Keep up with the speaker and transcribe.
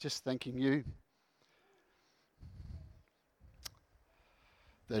just thanking you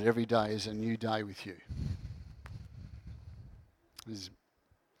that every day is a new day with you. As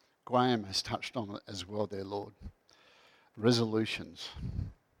Graham has touched on it as well there, Lord. Resolutions.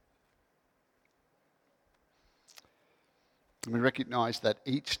 And we recognise that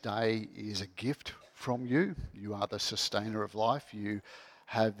each day is a gift from you. You are the sustainer of life. You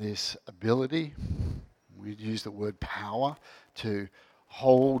have this ability, we use the word power, to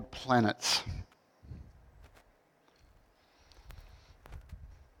hold planets.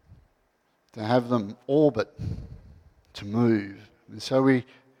 To have them orbit, to move. And so we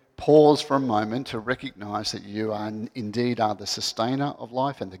pause for a moment to recognise that you are indeed are the sustainer of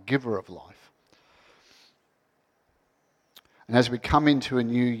life and the giver of life. And as we come into a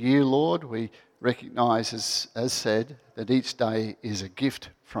new year, Lord, we recognise, as said, that each day is a gift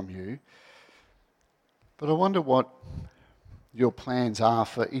from you. But I wonder what your plans are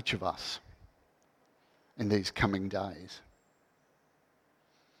for each of us in these coming days.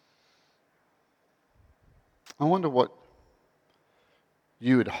 I wonder what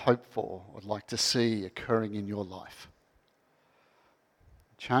you would hope for, would like to see occurring in your life.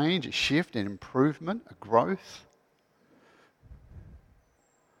 Change, a shift, an improvement, a growth.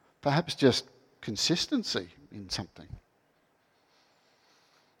 Perhaps just consistency in something.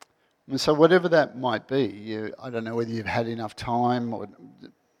 And so whatever that might be, I don't know whether you've had enough time or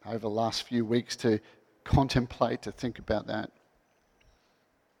over the last few weeks to contemplate, to think about that.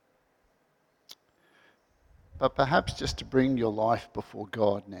 But perhaps just to bring your life before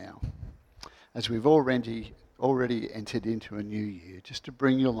God now, as we've already entered into a new year, just to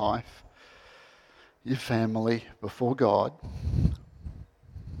bring your life, your family before God.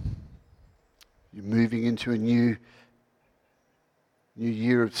 You're moving into a new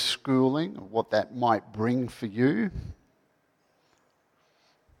year of schooling, or what that might bring for you.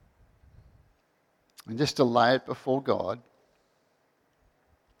 And just to lay it before God.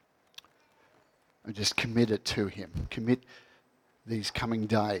 And just commit it to him. Commit these coming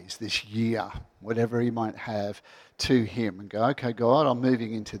days, this year, whatever he might have, to him. And go, okay, God, I'm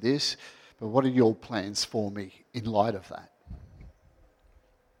moving into this, but what are your plans for me in light of that?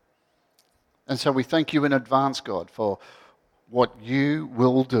 And so we thank you in advance, God, for what you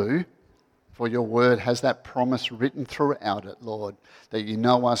will do. For your word has that promise written throughout it, Lord, that you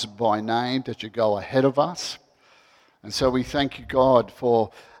know us by name, that you go ahead of us. And so we thank you, God,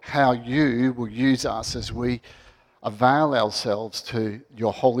 for how you will use us as we avail ourselves to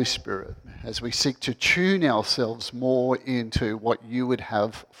your Holy Spirit, as we seek to tune ourselves more into what you would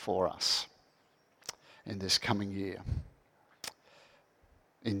have for us in this coming year.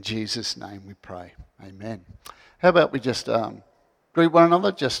 In Jesus' name we pray. Amen. How about we just greet one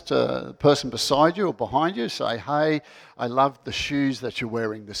another, just the person beside you or behind you, say, hey, I love the shoes that you're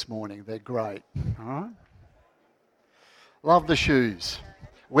wearing this morning. They're great. All right? Love the shoes.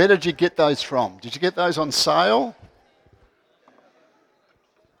 Where did you get those from? Did you get those on sale?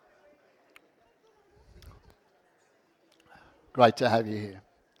 Great to have you here.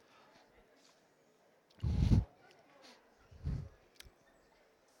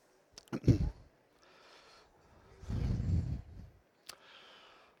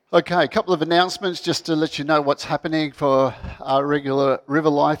 Okay, a couple of announcements just to let you know what's happening for our regular River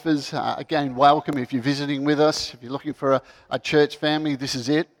Lifers. Again, welcome if you're visiting with us. If you're looking for a church family, this is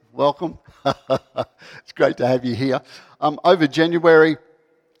it. Welcome. It's great to have you here. Over January,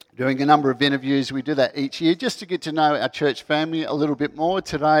 doing a number of interviews. We do that each year just to get to know our church family a little bit more.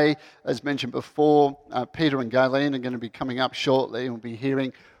 Today, as mentioned before, Peter and Gaylene are going to be coming up shortly and we'll be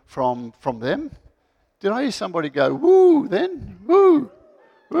hearing from them. Did I hear somebody go, woo, then? Woo!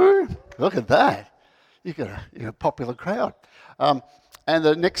 Woo, look at that. You've got a popular crowd. And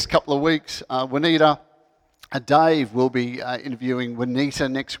the next couple of weeks, Juanita and Dave will be interviewing Juanita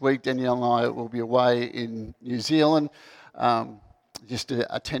next week. Danielle and I will be away in New Zealand, just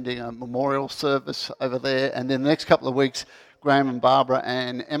attending a memorial service over there. And then the next couple of weeks, Graham and Barbara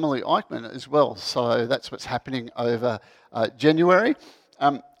and Emily Eichmann as well. So that's what's happening over January.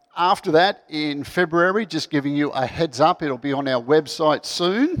 After that, in February, just giving you a heads up, it'll be on our website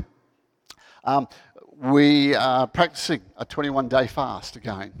soon. We are practicing a 21-day fast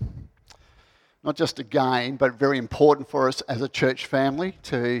again. Not just again, but very important for us as a church family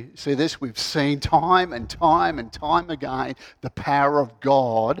to see this. We've seen time and time and time again the power of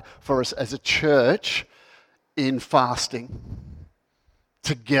God for us as a church in fasting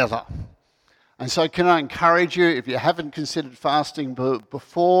together. And so can I encourage you, if you haven't considered fasting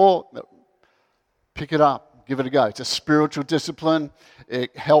before, pick it up, give it a go. It's a spiritual discipline.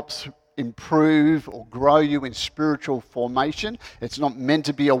 It helps improve or grow you in spiritual formation. It's not meant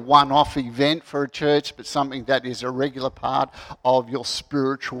to be a one-off event for a church, but something that is a regular part of your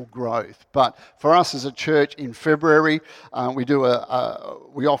spiritual growth. But for us as a church in February, we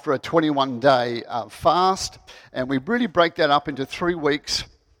offer a 21-day fast, and we really break that up into 3 weeks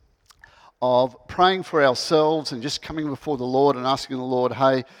of praying for ourselves and just coming before the Lord and asking the Lord,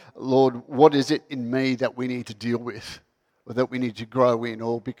 hey, Lord, what is it in me that we need to deal with, or that we need to grow in,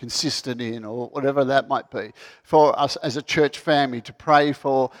 or be consistent in, or whatever that might be. For us as a church family to pray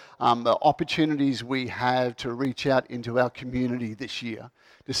for the opportunities we have to reach out into our community this year,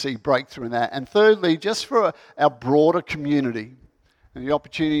 to see breakthrough in that. And thirdly, just for our broader community and the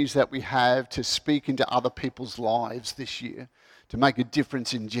opportunities that we have to speak into other people's lives this year, to make a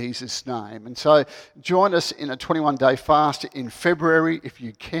difference in Jesus' name. And so join us in a 21-day fast in February if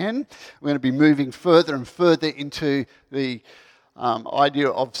you can. We're going to be moving further and further into the idea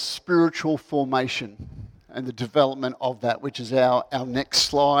of spiritual formation and the development of that, which is our next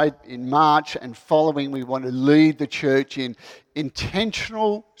slide. In March and following, we want to lead the church in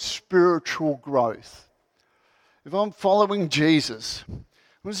intentional spiritual growth. If I'm following Jesus,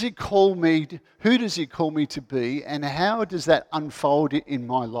 what does he call me? Who does he call me to be? And how does that unfold in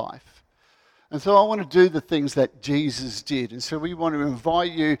my life? And so I want to do the things that Jesus did. And so we want to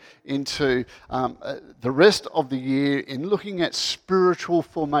invite you into the rest of the year in looking at spiritual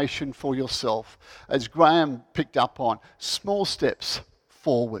formation for yourself. As Graham picked up on, small steps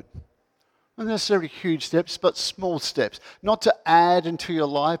forward. Not necessarily huge steps, but small steps. Not to add into your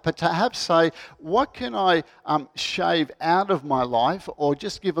life, but to perhaps say, what can I shave out of my life, or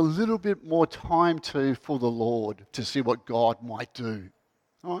just give a little bit more time to for the Lord to see what God might do.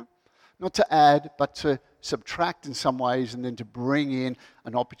 All right? Not to add, but to subtract in some ways, and then to bring in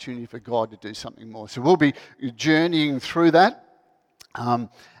an opportunity for God to do something more. So we'll be journeying through that.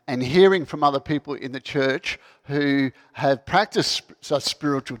 And hearing from other people in the church who have practiced such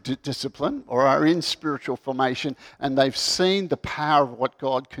spiritual discipline or are in spiritual formation, and they've seen the power of what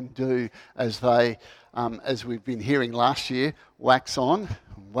God can do as they, as we've been hearing last year, wax on,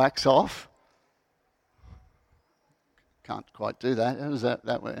 wax off. Can't quite do that. How does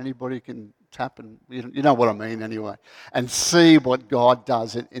that way? Anybody can tap and, you know what I mean anyway. And see what God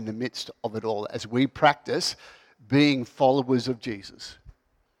does in the midst of it all as we practice being followers of Jesus.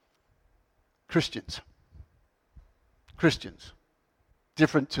 Christians,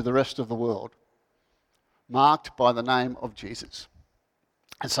 different to the rest of the world, marked by the name of Jesus.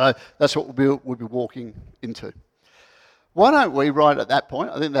 And so that's what we'll be walking into. Why don't we, right at that point,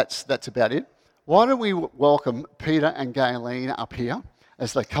 I think that's about it, why don't we welcome Peter and Gaylene up here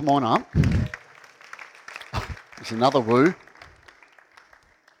as they come on up. There's another woo.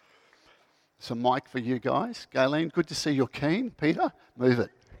 It's a mic for you guys. Gaylene, good to see you're keen. Peter, move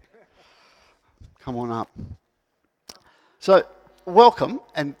it. Come on up. So, welcome,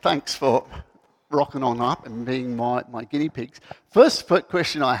 and thanks for rocking on up and being my guinea pigs. First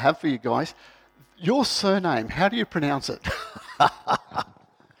question I have for you guys, your surname, how do you pronounce it?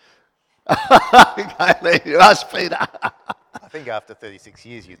 Gaylene, you ask Peter. I think after 36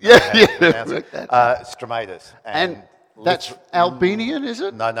 years you'd know how to pronounce it. Stramatis. And that's Albanian, is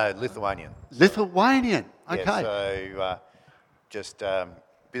it? No, Lithuanian. Lithuanian, okay. Yeah, so just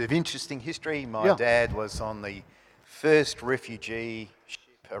bit of interesting history. My dad was on the first refugee ship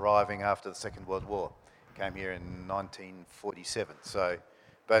arriving after the Second World War. Came here in 1947. So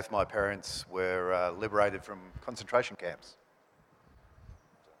both my parents were liberated from concentration camps.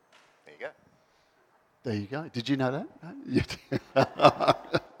 There you go. There you go. Did you know that?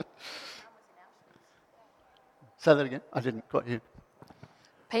 Say that again. I didn't quite hear.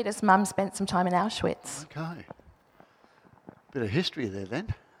 Peter's mum spent some time in Auschwitz. Okay. Bit of history there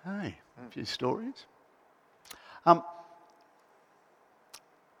then. Hey, a few stories.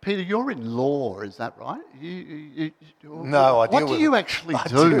 Peter, you're in law, is that right? No, I deal with... What do you actually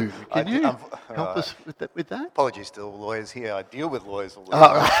do? Can you help us with that? Apologies to all lawyers here. I deal with lawyers all the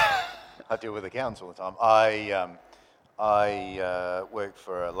time. I deal with accountants all the time. I work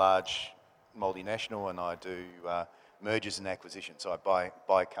for a large multinational, and I do mergers and acquisitions. So I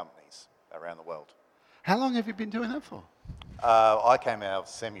buy companies around the world. How long have you been doing that for? I came out of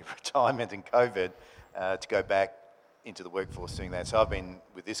semi-retirement in COVID to go back into the workforce doing that. So I've been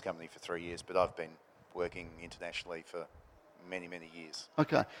with this company for 3 years, but I've been working internationally for many, many years.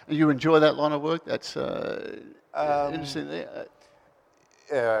 Okay. And you enjoy that line of work? That's interesting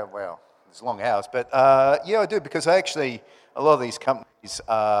there. Well, it's long hours, but yeah, I do, because actually a lot of these companies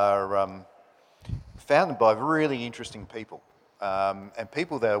are founded by really interesting people, and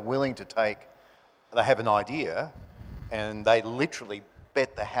people that are willing to take, they have an idea, and they literally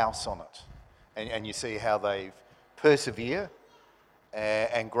bet the house on it. And you see how they persevere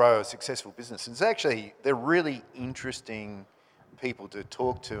and grow a successful business. And they're really interesting people to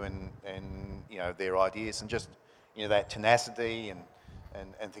talk to and their ideas and just, that tenacity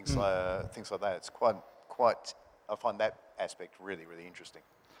and things like that. It's quite, I find that aspect really, really interesting.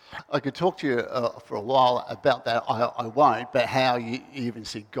 I could talk to you for a while about that. I won't, but how you even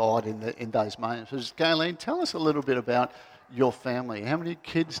see God in those moments. Just, Gaylene, tell us a little bit about your family. How many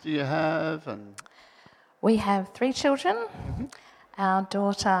kids do you have? And We have 3 children. Our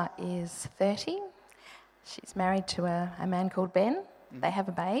daughter is 30. She's married to a man called Ben. They have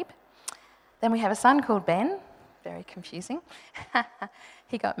a babe. Then we have a son called Ben. Very confusing.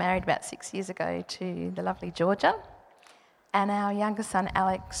 He got married about 6 years ago to the lovely Georgia. And our younger son,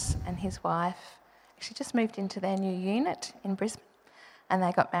 Alex, and his wife actually just moved into their new unit in Brisbane, and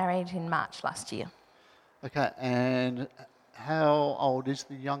they got married in March last year. Okay, and how old is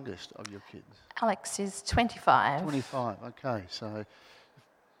the youngest of your kids? Alex is 25. 25, okay. So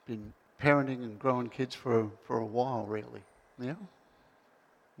you've been parenting and growing kids for a while, really. Yeah?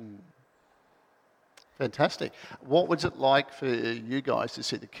 Fantastic. What was it like for you guys to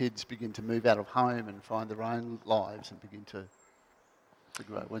see the kids begin to move out of home and find their own lives and begin to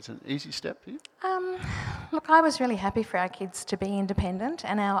grow? Was it an easy step for you? Look, I was really happy for our kids to be independent,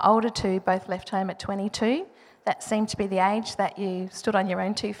 and our older 2 both left home at 22. That seemed to be the age that you stood on your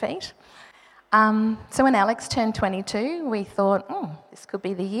own 2 feet. So when Alex turned 22, we thought, this could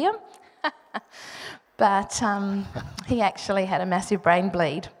be the year. But he actually had a massive brain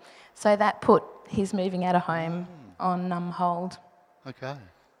bleed. So that put his moving out of home on hold. Okay.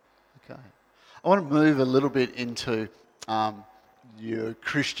 I want to move a little bit into your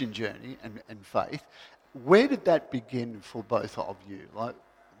Christian journey and faith. Where did that begin for both of you? Like,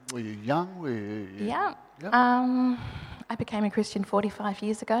 were you young? Yeah. Yep. I became a Christian 45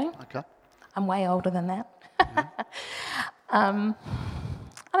 years ago. Okay. I'm way older than that. I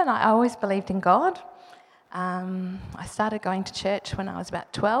don't know, I always believed in God. I started going to church when I was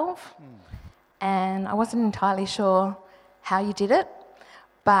about 12, and I wasn't entirely sure how you did it,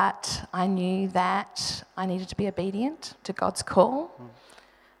 but I knew that I needed to be obedient to God's call.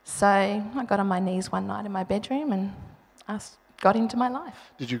 So I got on my knees one night in my bedroom and asked God into my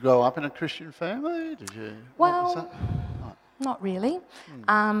life. Did you grow up in a Christian family? Well, not really.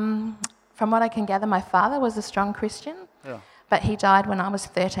 From what I can gather, my father was a strong Christian, but he died when I was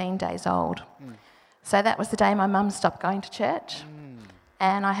 13 days old. So that was the day my mum stopped going to church.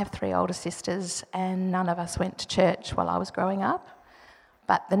 And I have 3 older sisters, and none of us went to church while I was growing up.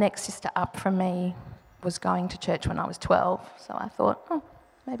 But the next sister up from me was going to church when I was 12. So I thought,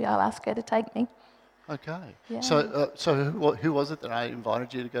 maybe I'll ask her to take me. Okay. Yeah. So who was it that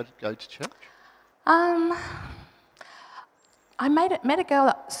invited you to go to church? I met a girl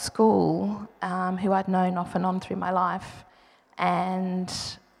at school who I'd known off and on through my life, and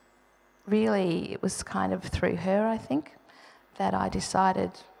really it was kind of through her, I think, that I decided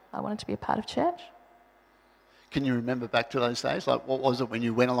I wanted to be a part of church. Can you remember back to those days? Like, what was it when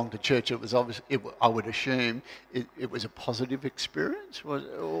you went along to church? It was obvious. I would assume it was a positive experience.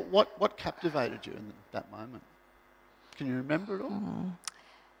 What captivated you in that moment? Can you remember it all?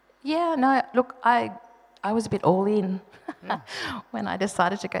 Yeah, no, look, I was a bit all in when I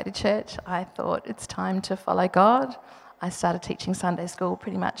decided to go to church. I thought it's time to follow God. I started teaching Sunday school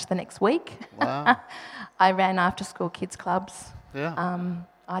pretty much the next week. Wow. I ran after school kids clubs. Yeah.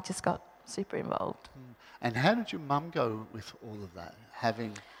 I just got super involved. And how did your mum go with all of that?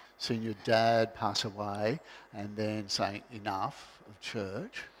 Having seen your dad pass away and then saying enough of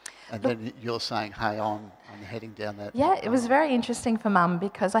church, and then you're saying, hey, I'm heading down that... Yeah, it was very interesting for Mum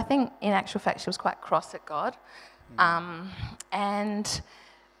because I think in actual fact she was quite cross at God. And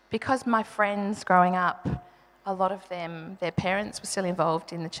because my friends growing up, a lot of them, their parents were still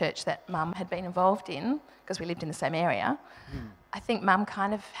involved in the church that Mum had been involved in because we lived in the same area. I think Mum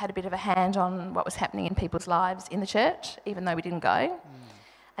kind of had a bit of a hand on what was happening in people's lives in the church, even though we didn't go.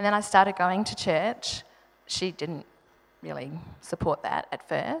 And then I started going to church. She didn't really support that at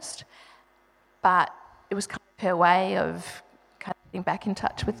first, but it was kind of her way of kind of getting back in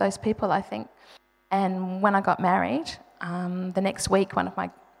touch with those people, I think. And when I got married, the next week one of my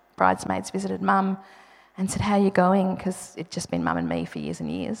bridesmaids visited Mum and said, how are you going? Because it'd just been Mum and me for years and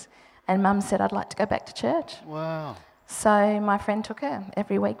years. And Mum said, I'd like to go back to church. Wow. So my friend took her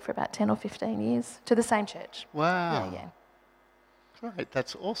every week for about 10 or 15 years to the same church. Wow. Yeah. Great,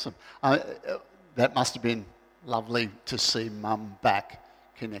 that's awesome. That must have been lovely to see Mum back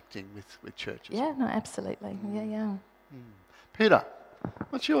connecting with churches. Yeah, no, absolutely. Yeah. Peter,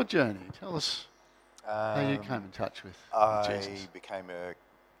 what's your journey? Tell us How you came in touch with I Jesus? became a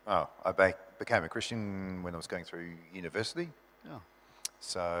Christian when I was going through university. Yeah.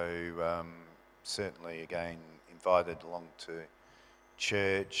 So certainly, again, invited along to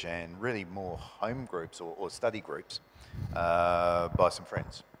church and really more home groups or study groups by some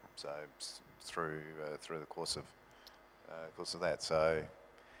friends. So through the course of that. So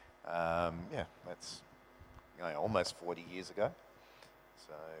that's almost 40 years ago.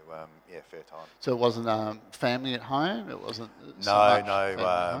 So fair time. So it wasn't family at home? It wasn't so No, much family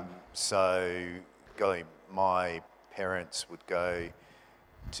at home? So, golly, my parents would go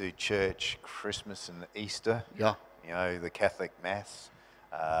to church Christmas and Easter. Yeah. The Catholic Mass.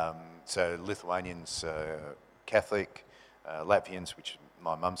 So Lithuanians, Catholic, Latvians, which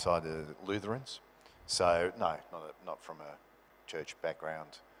my mum's side are Lutherans. So no, not from a church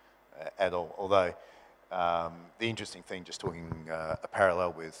background at all. Although the interesting thing, just talking a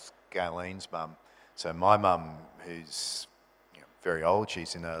parallel with Gaylene's mum. So my mum, who's very old,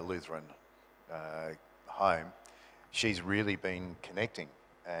 she's in a Lutheran home. She's really been connecting,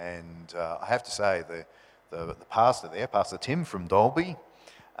 and I have to say the pastor there, Pastor Tim from Dalby,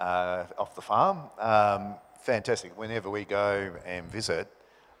 off the farm, fantastic. Whenever we go and visit,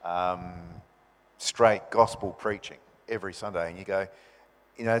 straight gospel preaching every Sunday, and you go,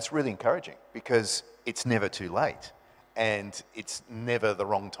 it's really encouraging because it's never too late, and it's never the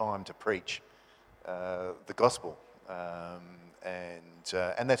wrong time to preach the gospel,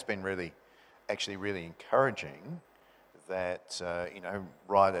 and that's been really encouraging. That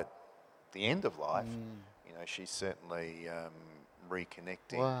right at the end of life, she's certainly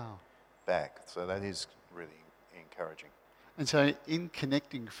reconnecting back. So that is really encouraging. And so in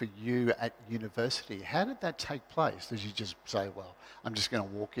connecting for you at university, how did that take place? Did you just say, well, I'm just going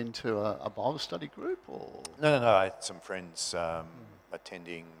to walk into a Bible study group? Or No. I had some friends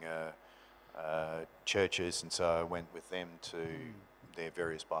attending churches, and so I went with them to their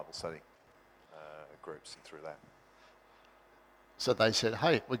various Bible study groups and through that. So they said,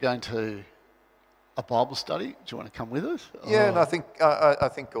 hey, we're going to a Bible study. Do you want to come with us? Yeah, and I think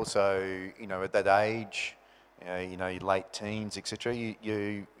also, at that age, your late teens, etc.,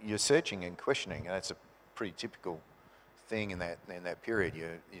 you're searching and questioning, and that's a pretty typical thing in that period.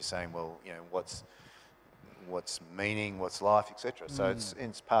 You're saying, well, what's meaning, what's life, etc. So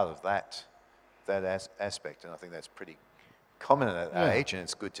it's part of that aspect, and I think that's pretty common at that age, and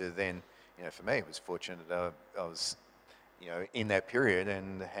it's good to then, for me, it was fortunate that I was, in that period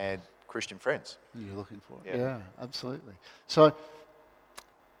and had Christian friends. You're looking for it. Yeah, absolutely. So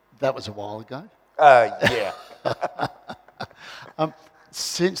that was a while ago. Yeah.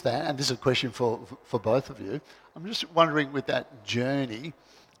 Since that, and this is a question for both of you, I'm just wondering with that journey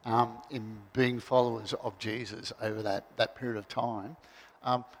in being followers of Jesus over that period of time,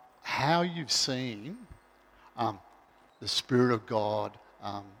 how you've seen the Spirit of God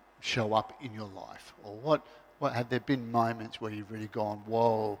show up in your life, or what have there been moments where you've really gone,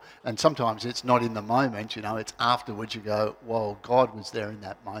 whoa, and sometimes it's not in the moment, it's afterwards you go, whoa, God was there in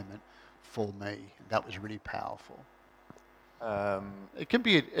that moment for me. That was really powerful. It can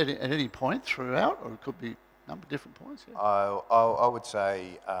be at any point throughout, or it could be a number of different points. Yeah. I would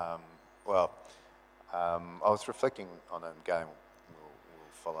say, I was reflecting on it again.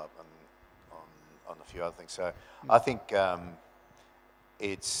 We'll follow up on a few other things. So I think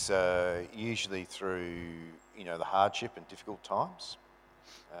it's usually through the hardship and difficult times,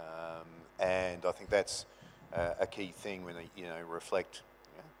 and I think that's a key thing when you reflect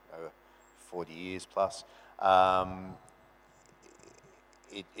over 40 years plus.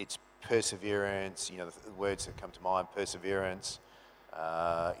 It's perseverance. The words that come to mind: perseverance.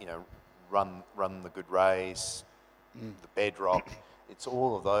 Run the good race. The bedrock. It's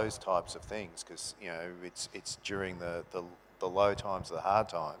all of those types of things because it's during the low times, the hard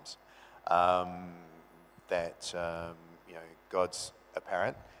times, that God's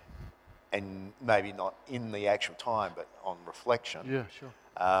apparent, and maybe not in the actual time, but on reflection. Yeah, sure.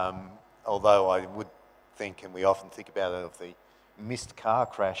 Although I would think, and we often think about it, of the missed car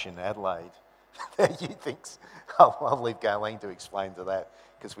crash in Adelaide, that you think, I'll leave Gaylene to explain to that,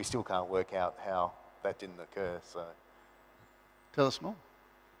 because we still can't work out how that didn't occur. So, tell us more.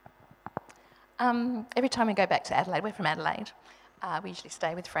 Every time we go back to Adelaide, we're from Adelaide, we usually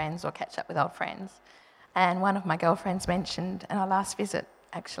stay with friends or catch up with old friends. And one of my girlfriends mentioned, in our last visit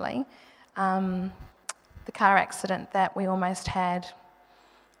actually, the car accident that we almost had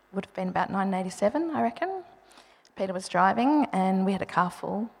would have been about 1987, I reckon. Peter was driving and we had a car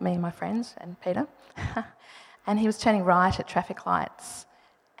full, me and my friends and Peter. And he was turning right at traffic lights.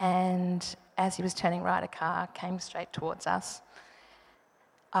 And as he was turning right, a car came straight towards us.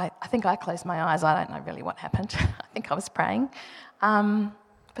 I think I closed my eyes. I don't know really what happened. I think I was praying.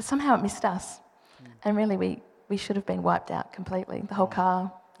 But somehow it missed us. And really we should have been wiped out completely, the whole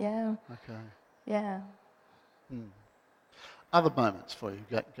car. Yeah. Okay. Yeah. Other moments for you,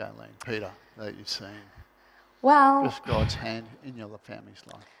 Gaylene, Peter, that you've seen? Well, Just God's hand in your family's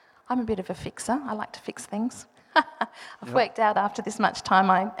life. I'm a bit of a fixer. I like to fix things. I've worked out after this much time,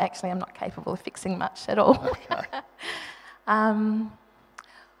 I'm not capable of fixing much at all. Okay.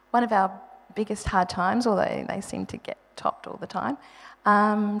 One of our biggest hard times, although they seem to get topped all the time,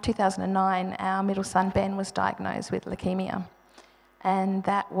 2009, our middle son Ben was diagnosed with leukemia. And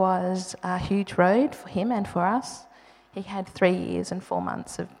that was a huge road for him and for us. He had 3 years and 4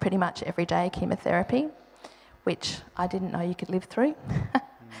 months of pretty much everyday chemotherapy, which I didn't know you could live through,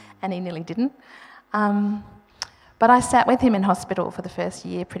 and he nearly didn't. But I sat with him in hospital for the first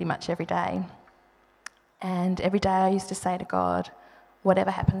year pretty much every day. And every day I used to say to God, whatever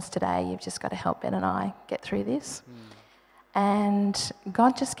happens today, you've just got to help Ben and I get through this. And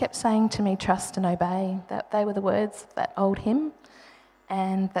God just kept saying to me, trust and obey. That they were the words of that old hymn.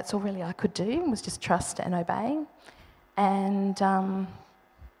 And that's all really I could do, was just trust and obey. And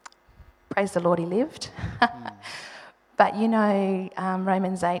praise the Lord, he lived. But you know,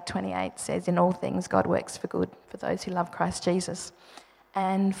 Romans 8:28 says, in all things God works for good for those who love Christ Jesus.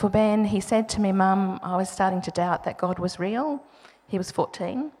 And for Ben, he said to me, Mum, I was starting to doubt that God was real. He was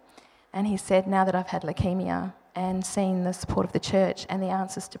 14. And he said, now that I've had leukemia and seen the support of the church and the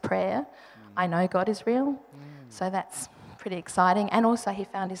answers to prayer, I know God is real. So that's pretty exciting. And also he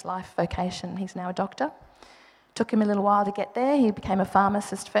found his life vocation. He's now a doctor. Took him a little while to get there. He became a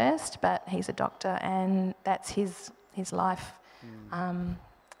pharmacist first, but he's a doctor, and that's his life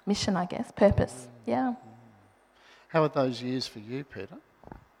mission, I guess, purpose. Yeah. How are those years for you, Peter,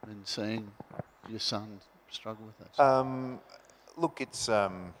 in seeing your son struggle with that? Look, it's,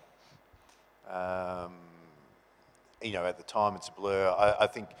 at the time it's a blur. I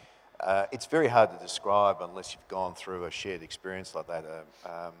think it's very hard to describe unless you've gone through a shared experience like that.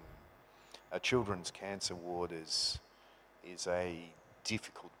 A children's cancer ward is a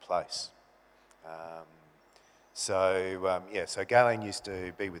difficult place. So Gaylene used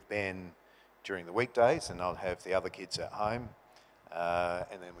to be with Ben during the weekdays, and I'd have the other kids at home,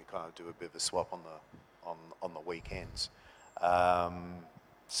 and then we kind of do a bit of a swap on the weekends.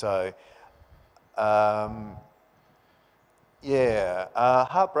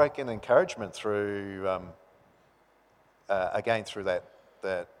 Heartbreak and encouragement through through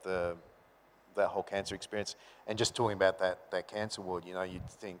that whole cancer experience, and just talking about that cancer ward. You'd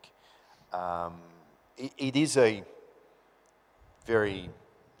think it is a very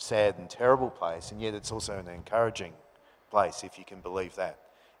sad and terrible place, and yet it's also an encouraging place, if you can believe that.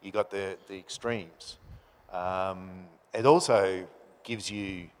 You got the extremes. It also gives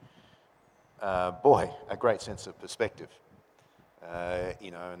you, a great sense of perspective. For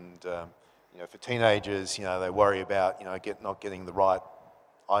teenagers, they worry about, not getting the right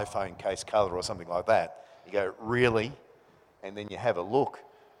iPhone case colour or something like that. You go, really? And then you have a look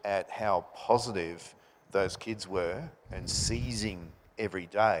at how positive those kids were and seizing every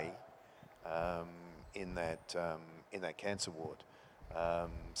day in that cancer ward.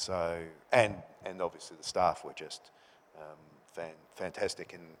 And obviously the staff were just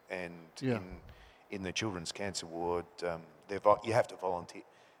fantastic, and in the children's cancer ward, you have to volunteer.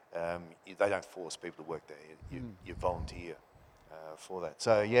 They don't force people to work there. You volunteer for that.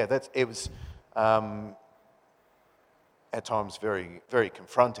 So it was at times very, very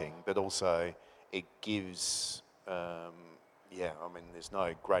confronting, but also it gives there's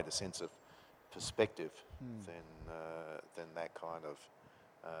no greater sense of perspective than that kind of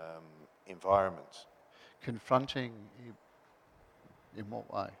environment. Confronting in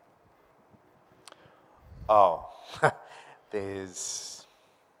what way? Oh, there's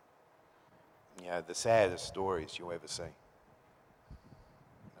the saddest stories you'll ever see.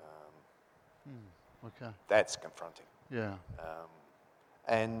 Okay. That's confronting. Yeah.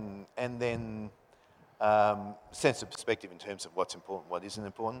 And then sense of perspective in terms of what's important, what isn't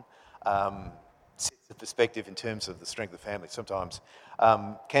important. Sense of perspective in terms of the strength of the family. Sometimes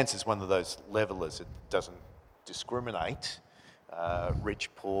cancer is one of those levelers. It doesn't discriminate, rich,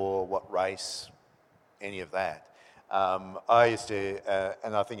 poor, what race, any of that. I used to,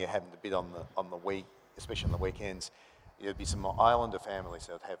 and I think it happened a bit on the week, especially on the weekends. There'd be some islander families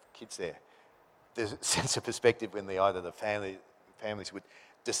that would have kids there. There's a sense of perspective when the families would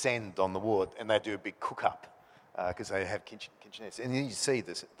descend on the ward, and they'd do a big cook-up because they have kitchenettes. And then you see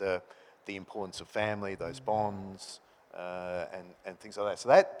the importance of family, those bonds, and things like that. So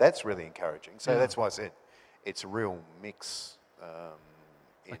that's really encouraging. So that's why I said it's a real mix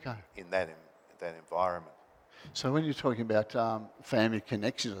in that environment. So when you're talking about family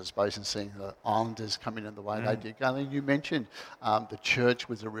connections, I suppose, and seeing the islanders coming in the way they did, Gaylene, you mentioned the church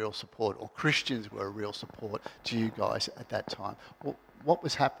was a real support, or Christians were a real support to you guys at that time. What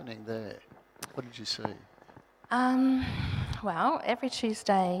was happening there? What did you see? Well, every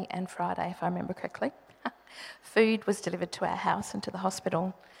Tuesday and Friday, if I remember correctly, food was delivered to our house and to the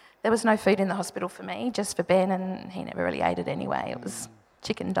hospital. There was no food in the hospital for me, just for Ben, and he never really ate it anyway. It was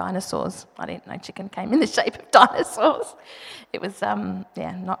chicken dinosaurs. I didn't know chicken came in the shape of dinosaurs. It was,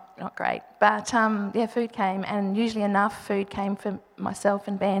 not great. But, food came, and usually enough food came for myself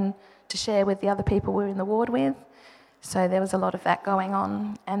and Ben to share with the other people we were in the ward with. So there was a lot of that going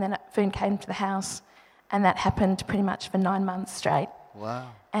on. And then food came to the house, and that happened pretty much for 9 months straight. Wow.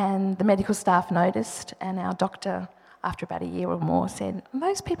 And the medical staff noticed, and our doctor, after about a year or more, said, "Are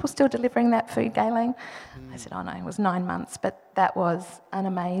those people still delivering that food, Gaylene?" I said, "Oh no, it was 9 months," but that was an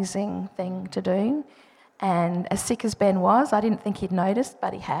amazing thing to do. And as sick as Ben was, I didn't think he'd noticed,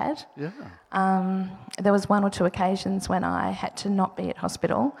 but he had. Yeah. There was 1 or 2 occasions when I had to not be at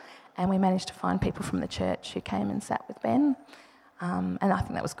hospital, and we managed to find people from the church who came and sat with Ben. And I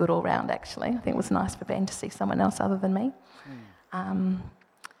think that was good all round, actually. I think it was nice for Ben to see someone else other than me.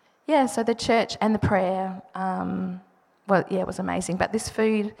 So the church and the prayer, it was amazing. But this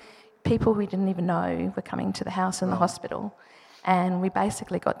food, people we didn't even know were coming to the house and the hospital. And we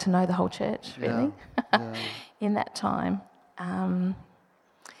basically got to know the whole church, really, in that time. And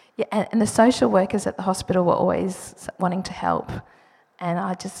the social workers at the hospital were always wanting to help. And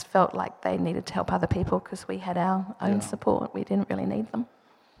I just felt like they needed to help other people because we had our own support. We didn't really need them.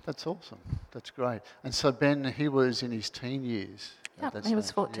 That's awesome. That's great. And so Ben, he was in his teen years. Yeah, he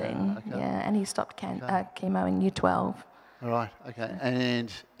was 14, and he stopped chemo in year 12. All right, okay.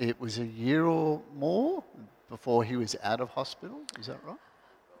 And it was a year or more before he was out of hospital, is that right?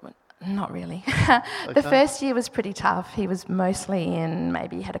 Well, not really. The first year was pretty tough. He was mostly in,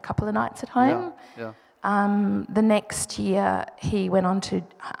 maybe he had a couple of nights at home. Yeah. The next year he went on to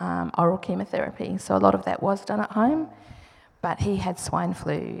oral chemotherapy, so a lot of that was done at home, but he had swine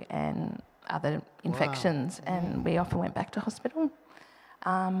flu and other infections, and we often went back to hospital.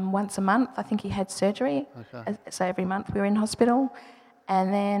 Once a month, I think he had surgery, so every month we were in hospital,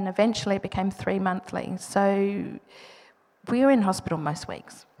 and then eventually it became 3 monthly, so we were in hospital most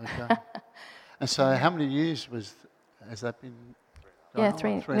weeks. Okay. And so how many years has that been? Nearly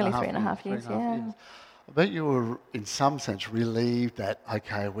 3.5 years, yeah. I bet you were, in some sense, relieved that,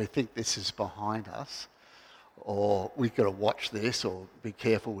 okay, we think this is behind us, or we've got to watch this, or be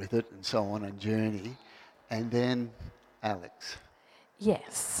careful with it, and so on, and journey. And then Alex.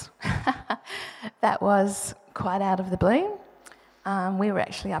 Yes. That was quite out of the blue. We were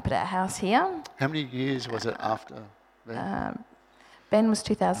actually up at our house here. How many years was it after Ben? Ben was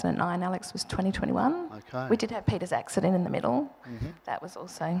 2009, Alex was 2021. Okay. We did have Peter's accident in the middle. Mm-hmm. That was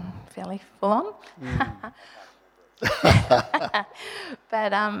also fairly full on.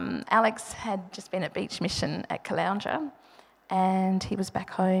 But Alex had just been at Beach Mission at Caloundra, and he was back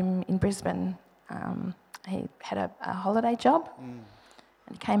home in Brisbane. He had a holiday job,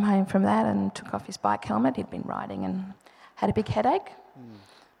 and came home from that and took off his bike helmet. He'd been riding and had a big headache.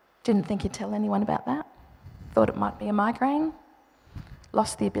 Didn't think he'd tell anyone about that. Thought it might be a migraine.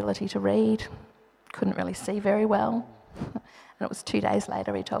 Lost the ability to read. Couldn't really see very well. And it was 2 days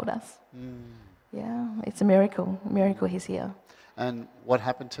later he told us. Yeah, it's a miracle. Miracle he's here. And what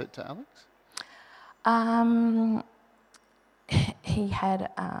happened to Alex? He had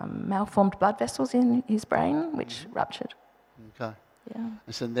malformed blood vessels in his brain, which ruptured. Okay. Yeah.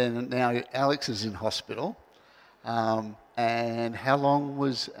 And so then now Alex is in hospital. And how long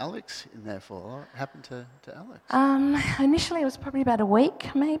was Alex in there for? What happened to Alex? Initially it was probably about a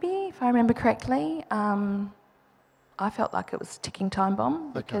week, maybe, if I remember correctly. I felt like it was a ticking time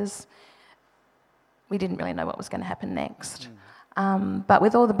bomb because we didn't really know what was going to happen next. But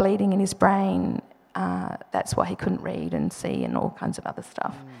with all the bleeding in his brain, that's why he couldn't read and see and all kinds of other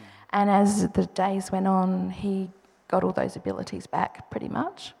stuff. And as the days went on, he got all those abilities back pretty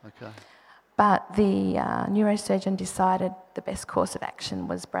much. Okay. But the neurosurgeon decided the best course of action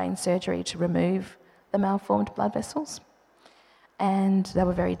was brain surgery to remove the malformed blood vessels. And they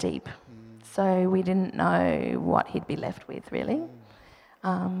were very deep. So we didn't know what he'd be left with, really.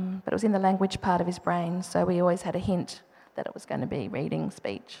 But it was in the language part of his brain, so we always had a hint that it was going to be reading,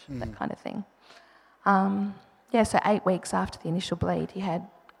 speech, that kind of thing. So 8 weeks after the initial bleed, he had,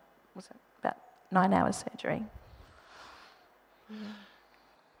 about 9 hours surgery.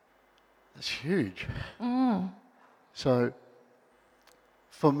 That's huge. So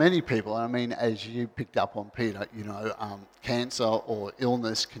for many people, I mean, as you picked up on, Peter, cancer or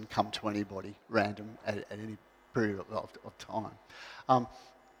illness can come to anybody random at any period of time.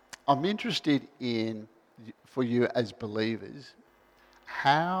 I'm interested in, for you as believers,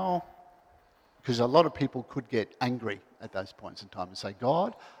 how, because a lot of people could get angry at those points in time and say,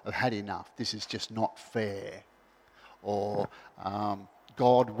 God, I've had enough. This is just not fair. Or,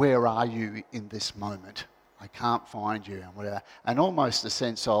 God, where are you in this moment? I can't find you, and whatever. And almost a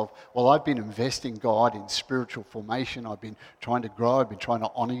sense of, well, I've been investing, God, in spiritual formation. I've been trying to grow. I've been trying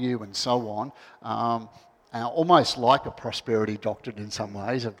to honour you and so on. And almost like a prosperity doctrine in some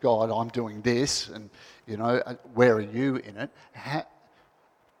ways of, God, I'm doing this, and, where are you in it?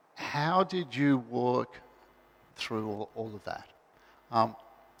 How did you work through all of that?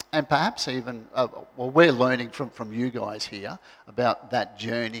 And perhaps even, we're learning from you guys here about that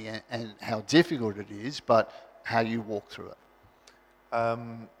journey and how difficult it is, but how you walk through it.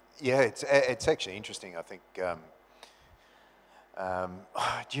 It's actually interesting. I think, do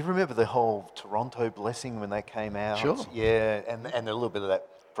you remember the whole Toronto blessing when that came out? Sure. Yeah, and a little bit of that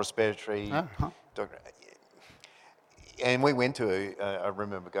prosperity. And we went to, I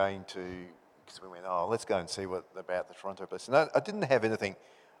remember going to, because we went, let's go and see what about the Toronto blessing. I didn't have anything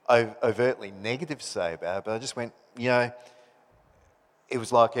overtly negative to say about it, but I just went, it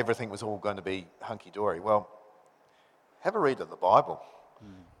was like everything was all going to be hunky-dory. Well, have a read of the Bible.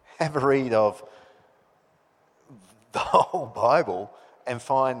 Have a read of the whole Bible and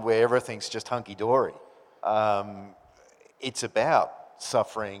find where everything's just hunky-dory. It's about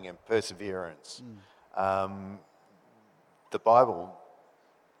suffering and perseverance. The Bible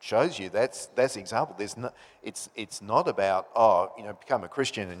shows you that's the example. It's not about become a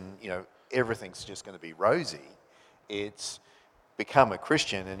Christian and everything's just going to be rosy. It's become a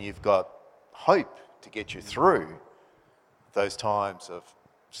Christian and you've got hope to get you through those times of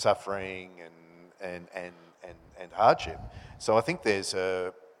suffering and hardship. So I think there's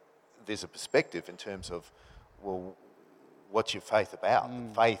a perspective in terms of, well, what's your faith about?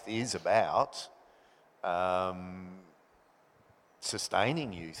 Faith is about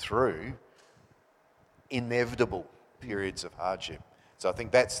sustaining you through inevitable periods of hardship. So I think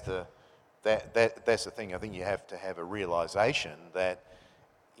that's the thing. I think you have to have a realisation that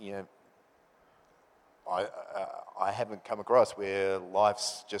I haven't come across where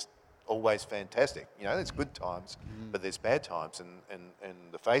life's just always fantastic. There's good times, but there's bad times, and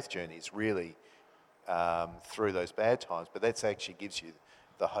the faith journey is really through those bad times. But that actually gives you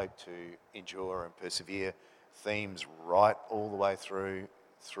the hope to endure and persevere. Themes right all the way through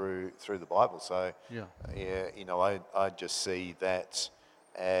the Bible. So I just see that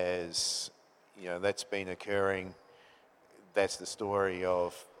as that's been occurring. That's the story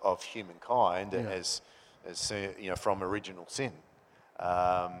of humankind as from original sin.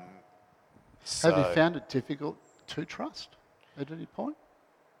 Have you found it difficult to trust at any point?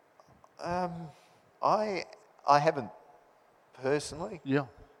 I haven't personally. Yeah.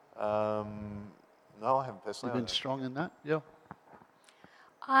 No, I haven't personally. You've been strong in that? Yeah.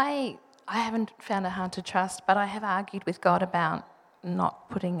 I haven't found it hard to trust, but I have argued with God about not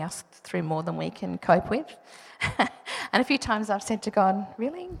putting us through more than we can cope with. And a few times I've said to God,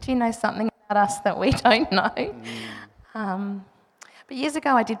 really? Do you know something about us that we don't know? But years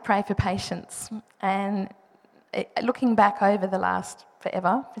ago I did pray for patience, and looking back over the last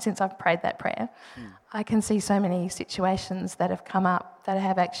forever, since I've prayed that prayer, I can see so many situations that have come up that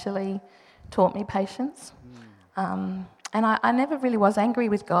have actually taught me patience. And I never really was angry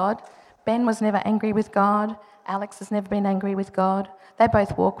with God. Ben was never angry with God. Alex has never been angry with God. They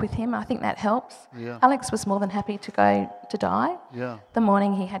both walk with him. I think that helps. Yeah. Alex was more than happy to go to die. Yeah. The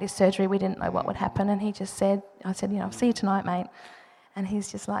morning he had his surgery, we didn't know what would happen, and he just said, I said, I'll see you tonight, mate. And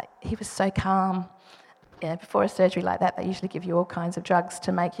he's just like, he was so calm. Before a surgery like that, they usually give you all kinds of drugs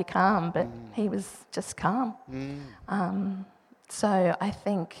to make you calm, but he was just calm. So I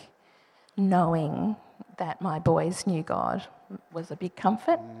think knowing that my boys knew God was a big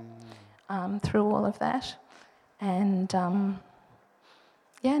comfort through all of that. And I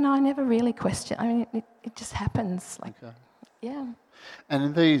never really questioned. I mean, it just happens. Yeah. And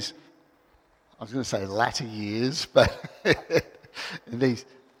in these, I was going to say latter years, but in these,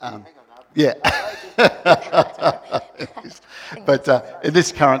 but in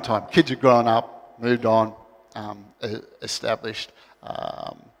this current time, kids have grown up, moved on, established.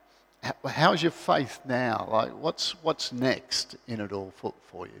 How's your faith now? Like, what's next in it all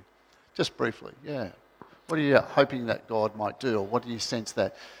for you? Just briefly, yeah. What are you hoping that God might do, or what do you sense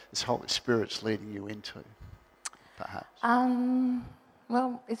that this Holy Spirit's leading you into, perhaps?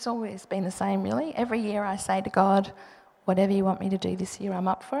 Well, it's always been the same, really. Every year I say to God, whatever you want me to do this year, I'm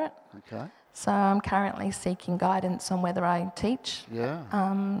up for it. Okay. So I'm currently seeking guidance on whether I teach Yeah.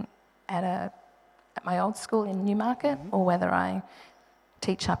 at my old school in Newmarket or whether I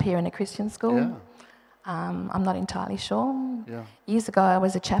teach up here in a Christian school. Yeah. I'm not entirely sure. Yeah. Years ago I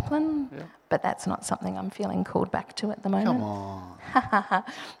was a chaplain, Yeah. but that's not something I'm feeling called back to at the moment. Come on.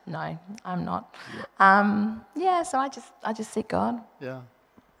 No, I'm not. Yeah. So I just seek God. Yeah.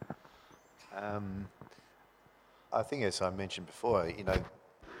 I think, as I mentioned before,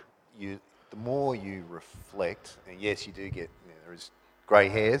 the more you reflect, and yes, you do get, there is grey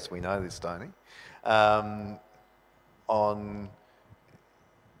hairs, we know this, don't we? On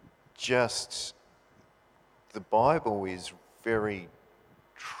just the Bible is very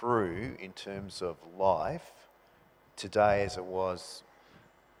true in terms of life today as it was,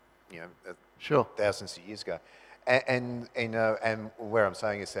 Sure. thousands of years ago. And where I'm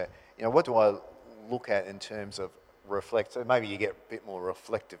saying is that, what do I look at in terms of reflect? So maybe you get a bit more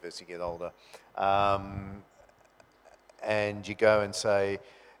reflective as you get older. And you go and say,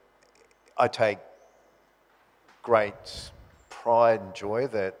 I take great pride and joy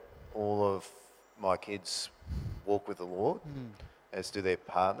that all of my kids walk with the Lord, as do their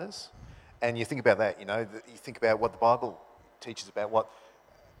partners. And you think about that, you think about what the Bible teaches about what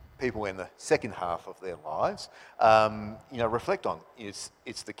people in the second half of their lives, reflect on. It's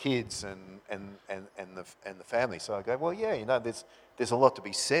the kids and the family. So I go, well, yeah, there's a lot to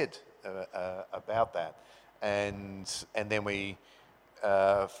be said about that, and then we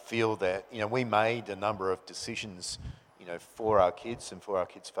feel that we made a number of decisions, for our kids and for our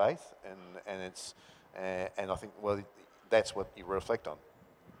kids' faith, and I think, well, that's what you reflect on.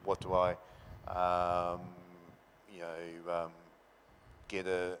 What do I, get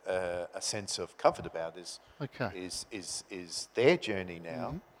a sense of comfort about is their journey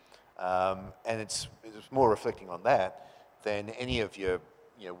now, and it's more reflecting on that than any of your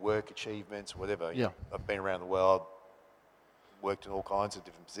work achievements, whatever. Yeah. I've been around the world, worked in all kinds of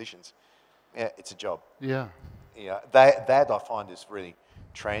different positions. Yeah, it's a job. Yeah. That I find is really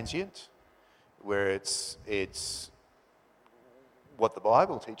transient, where it's what the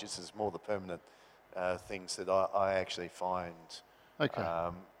Bible teaches is more the permanent things that I actually find. Okay.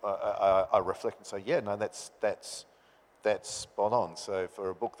 I reflect and say, that's spot on. So for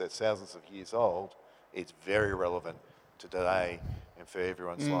a book that's thousands of years old, it's very relevant to today and for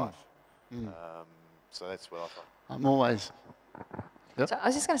everyone's life. So that's what I find. I'm always... Yep. So I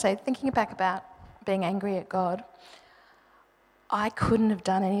was just going to say, thinking back about being angry at God, I couldn't have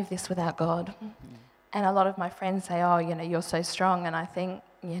done any of this without God. And a lot of my friends say, oh, you're so strong. And I think,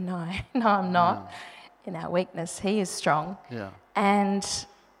 no, I'm not. No. In our weakness, He is strong. Yeah. And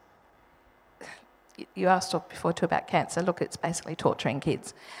you asked before too about cancer. Look, it's basically torturing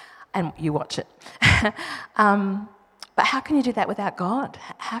kids. And you watch it. But how can you do that without God?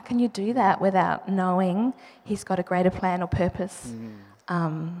 How can you do that without knowing He's got a greater plan or purpose?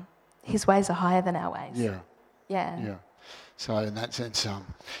 His ways are higher than our ways. Yeah. Yeah. Yeah. So in that sense,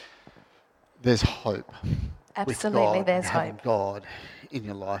 there's hope. Absolutely, with God, there's having hope. God in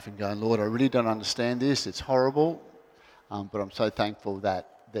your life and going, Lord, I really don't understand this. It's horrible, but I'm so thankful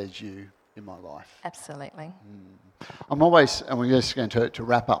that there's you in my life. Absolutely. I'm always, and we're just going to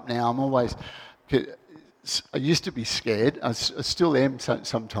wrap up now, I used to be scared, I still am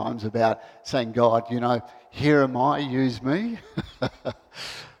sometimes, about saying, God, here am I, use me.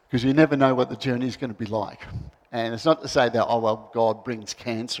 Because you never know what the journey is going to be like. And it's not to say that, God brings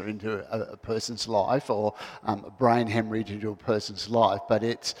cancer into a person's life or a brain hemorrhage into a person's life, but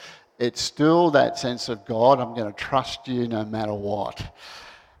it's still that sense of, God, I'm going to trust you no matter what.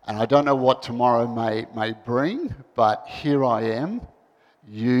 And I don't know what tomorrow may bring, but here I am,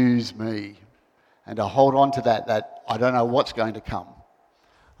 use me. And to hold on to that I don't know what's going to come.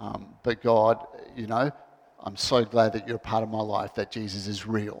 But God, I'm so glad that you're a part of my life, that Jesus is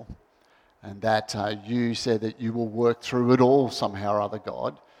real. And that you said that you will work through it all somehow or other,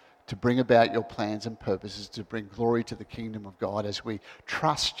 God, to bring about your plans and purposes, to bring glory to the kingdom of God as we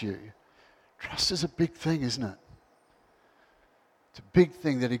trust you. Trust is a big thing, isn't it? It's a big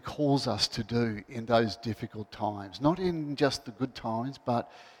thing that He calls us to do in those difficult times. Not in just the good times, and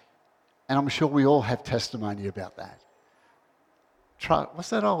I'm sure we all have testimony about that.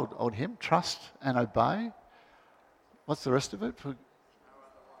 What's that old hymn? Trust and obey. What's the rest of it?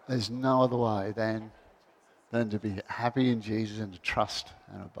 There's no other way than to be happy in Jesus and to trust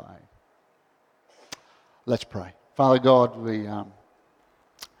and obey. Let's pray. Father God, we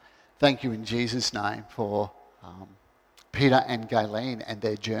thank you in Jesus' name for Peter and Gaylene and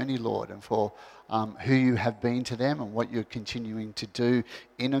their journey, Lord, and for who you have been to them and what you're continuing to do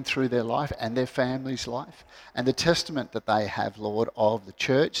in and through their life and their family's life. And the testament that they have, Lord, of the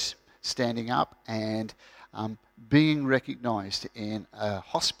church standing up and being recognised in a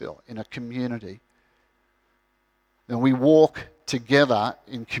hospital, in a community. And we walk together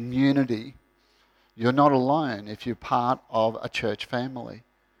in community. You're not alone if you're part of a church family.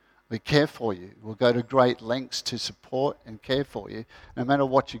 We care for you. We'll go to great lengths to support and care for you, no matter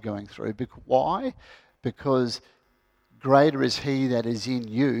what you're going through. Why? Because greater is he that is in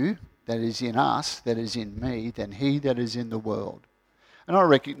you, that is in us, that is in me, than he that is in the world. And I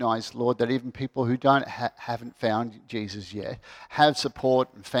recognise, Lord, that even people who haven't found Jesus yet have support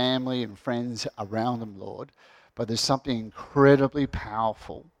and family and friends around them, Lord. But there's something incredibly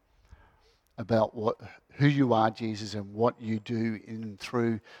powerful about who you are, Jesus, and what you do in and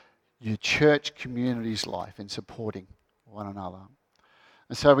through your church community's life in supporting one another.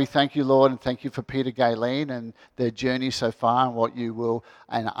 And so we thank you, Lord, and thank you for Peter Gaylene and their journey so far and what you will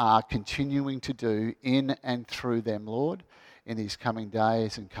and are continuing to do in and through them, Lord, in these coming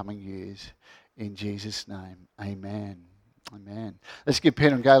days and coming years. In Jesus' name, amen. Amen. Let's give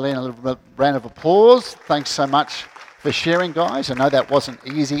Peter and Gaylene a little round of applause. Thanks so much for sharing, guys. I know that wasn't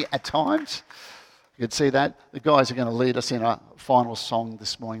easy at times. You could see that. The guys are going to lead us in a final song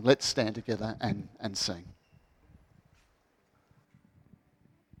this morning. Let's stand together and sing.